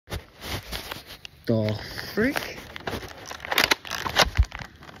The frick?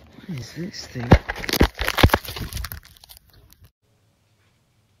 What is this thing?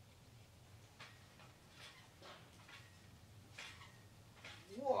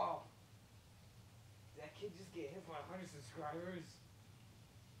 Whoa! Did that kid just get hit by 100 subscribers?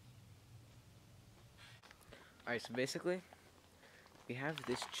 Alright, so basically, we have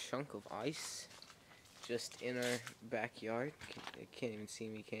this chunk of ice just in our backyard. You can't even see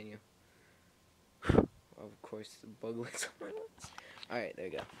me, can you? Of course, the bug lights on my lips. Alright, there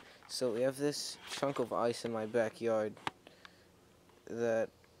you go. So we have this chunk of ice in my backyard that,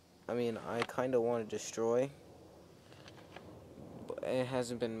 I mean, I kind of want to destroy. But it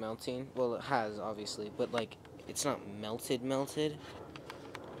hasn't been melting. Well, it has, obviously, but, like, it's not melted.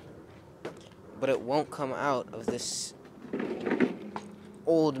 But it won't come out of this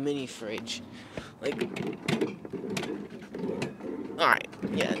old mini fridge. Like, alright,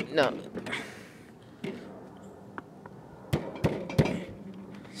 yeah, no.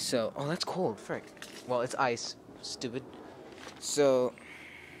 So, oh, that's cold, frick. Well, it's ice, stupid. So,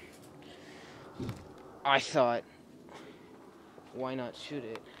 I thought, why not shoot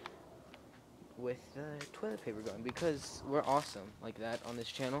it with the toilet paper gun? Because we're awesome like that on this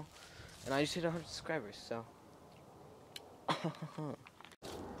channel. And I just hit 100 subscribers, so.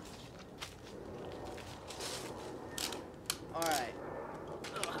 Alright.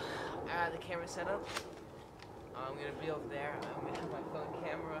 I have the camera set up. I'm gonna be over there. I'm gonna have my phone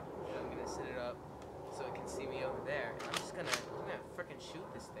camera, and I'm gonna set it up so it can see me over there. I'm gonna frickin' shoot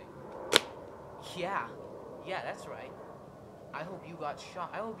this thing. Yeah, that's right. I hope you got shot.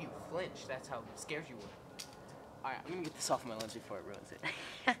 I hope you flinched. That's how scared you were. Alright, I'm gonna get this off my lens before it ruins it.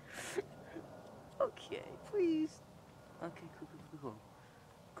 Okay, please. Okay, cool.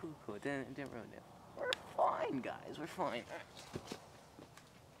 Didn't ruin it. We're fine, guys. We're fine. Alright,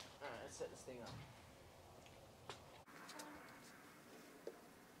 let's set this thing up.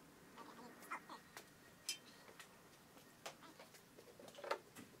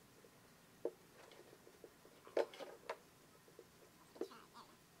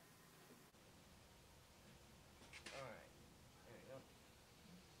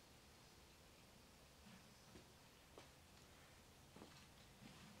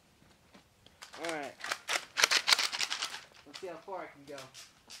 Alright. Let's see how far I can go.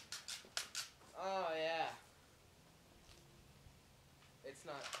 Oh, yeah. It's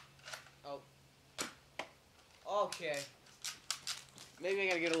not. Oh. Okay. Maybe I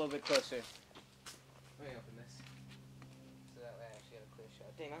gotta get a little bit closer. Let me open this. So that way I actually have a clear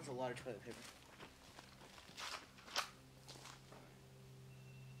shot. Dang, that's a lot of toilet paper.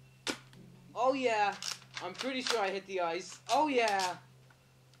 Oh, yeah. I'm pretty sure I hit the ice. Oh, yeah.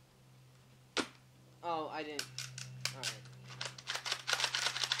 Oh, I didn't. Alright.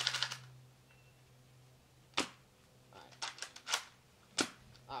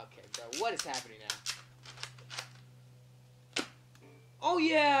 Okay, bro. What is happening now? Oh,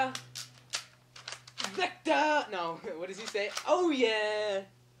 yeah. Victor! No, what does he say? Oh, yeah.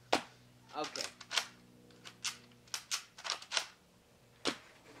 Okay.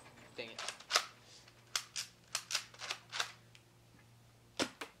 Dang it.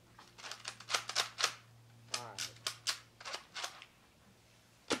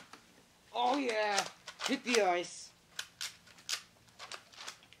 Oh yeah! Hit the ice.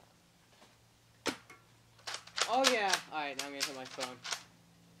 Oh yeah! Alright, now I'm gonna hit my phone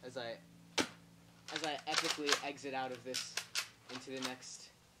as I epically exit out of this into the next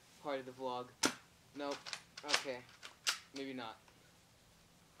part of the vlog. Nope. Okay. Maybe not.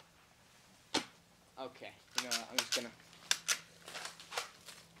 Okay. You know what? I'm just gonna.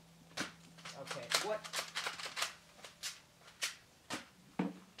 Okay. What?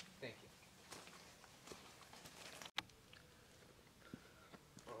 Thank you.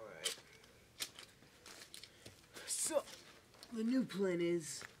 Alright. So, the new plan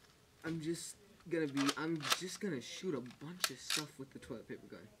is, I'm just gonna shoot a bunch of stuff with the toilet paper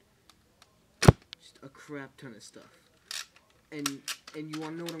gun. Just a crap ton of stuff. And you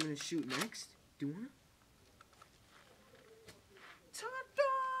wanna know what I'm gonna shoot next? Do you wanna?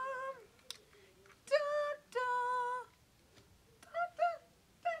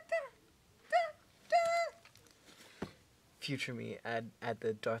 Future me, add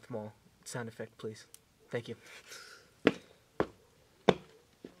the Darth Maul sound effect, please. Thank you.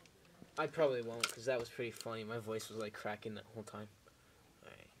 I probably won't, because that was pretty funny. My voice was like cracking that whole time.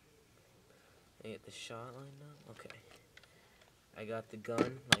 Alright. I get the shot lined up. Okay. I got the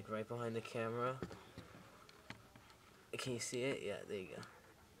gun, like right behind the camera. Can you see it? Yeah, there you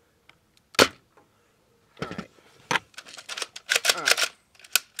go. Alright. Alright.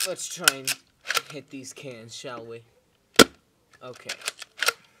 Let's try and hit these cans, shall we? Okay.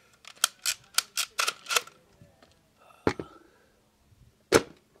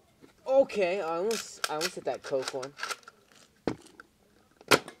 Okay, I almost hit that Coke one.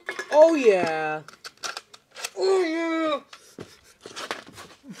 Oh yeah! Oh yeah!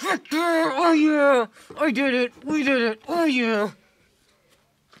 Heck yeah! Oh yeah! I did it! We did it! Oh yeah!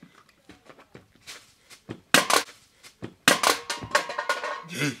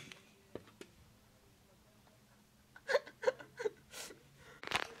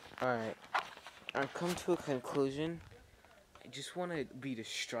 Alright. I've come to a conclusion. I just want to be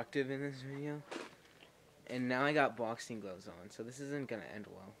destructive in this video. And now I got boxing gloves on, so this isn't gonna end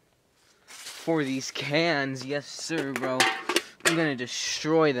well. For these cans, yes sir, bro. I'm gonna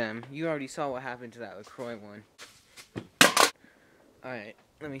destroy them. You already saw what happened to that LaCroix one. Alright,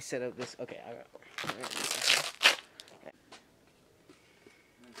 let me set up this. Okay, I got.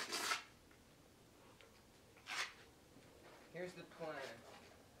 Here's the plan.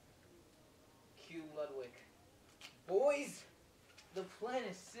 Q Ludwig. Boys, the plan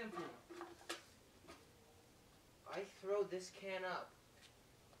is simple. I throw this can up.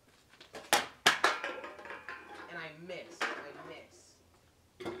 And I miss.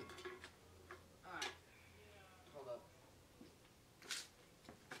 Alright. Hold up.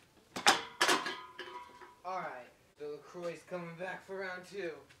 Alright. The LaCroix's coming back for round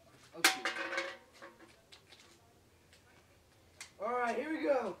 2. Okay. Alright, here we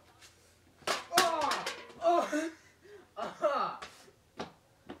go. Oh! Oh! Aha!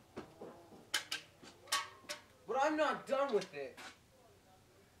 But I'm not done with it.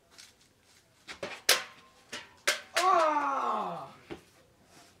 Ah!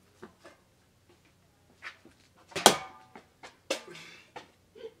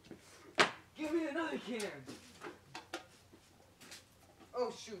 Give me another can.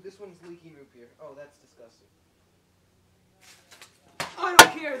 Oh shoot, this one's leaking root beer. Oh, that's disgusting. I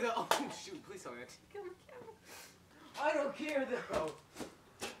don't care though. Oh shoot, please tell me. I don't care though.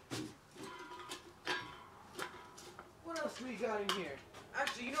 What else we got in here?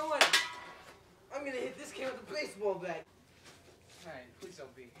 Actually, you know what? I'm gonna hit this can with a baseball bat. Alright, please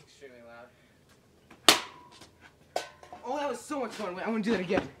don't be extremely loud. Oh, that was so much fun. Wait, I want to do that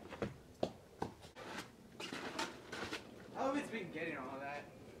again. I hope it's been getting all that.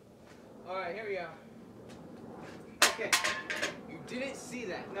 Alright, here we go. Okay. You didn't see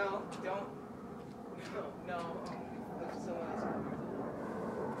that. No, don't. No. Look, someone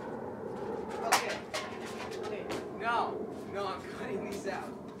else. Okay. No, I'm cutting these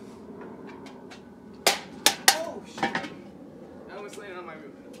out. Oh, shit. I almost landed on my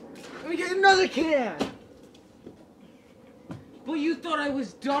roof. Let me get another can! But you thought I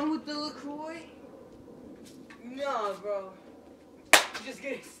was done with the LaCroix? No, bro. I'm just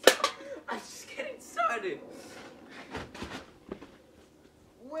getting started.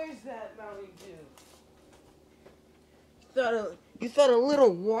 Where's that Mountain Dew? You thought a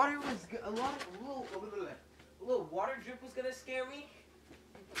little water was a little water drip was gonna scare me?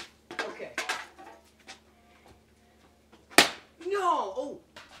 Okay. No!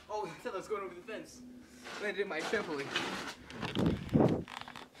 Oh, I thought I was going over the fence. Landed in my trampoline.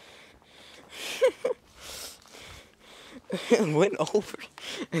 Went over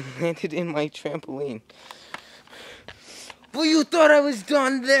and landed in my trampoline. But you thought I was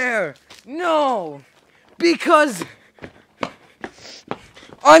done there! No! Because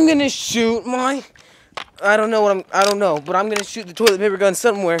I'm gonna shoot my... I don't know, but I'm gonna shoot the toilet paper gun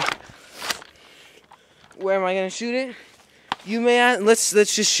somewhere. Where am I gonna shoot it? You may ask, let's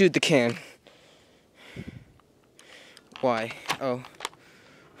just shoot the can. Why? Oh.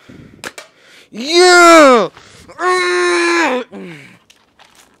 Yeah!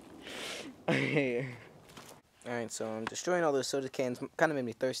 Alright, so I'm destroying all those soda cans. Kind of made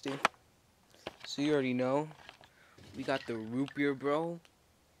me thirsty. So you already know. We got the root beer, bro.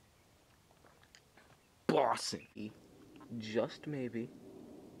 Bossy. Just maybe.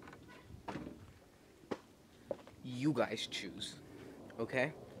 You guys choose.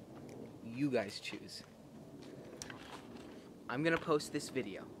 Okay? You guys choose. I'm gonna post this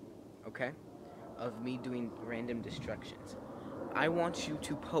video, okay, of me doing random destructions. I want you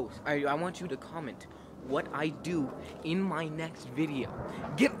to post, I want you to comment what I do in my next video.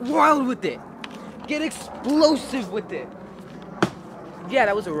 Get wild with it. Get explosive with it. Yeah,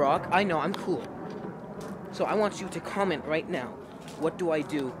 that was a rock. I know, I'm cool. So I want you to comment right now. What do I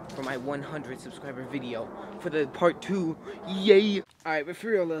do for my 100 subscriber video for the part 2? Yay! Alright, but for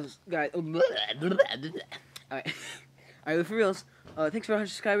real, guys. Alright. Alright, but for reals, thanks for 100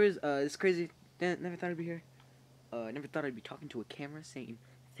 subscribers. It's crazy. Never thought I'd be here. Never thought I'd be talking to a camera saying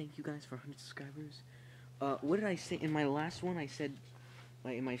thank you guys for 100 subscribers. What did I say in my last one? I said,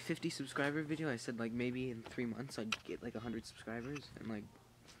 like, in my 50 subscriber video, I said, like, maybe in 3 months I'd get, like, 100 subscribers. And, like,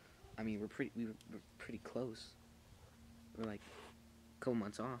 I mean, we're pretty close. We're, like, a couple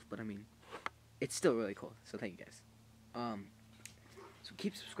months off, but, I mean, it's still really cool. So, thank you guys. So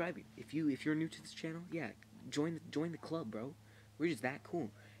keep subscribing. If you're new to this channel, yeah, join the club, bro. We're just that cool.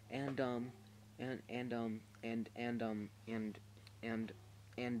 And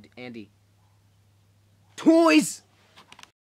Andy. Toys!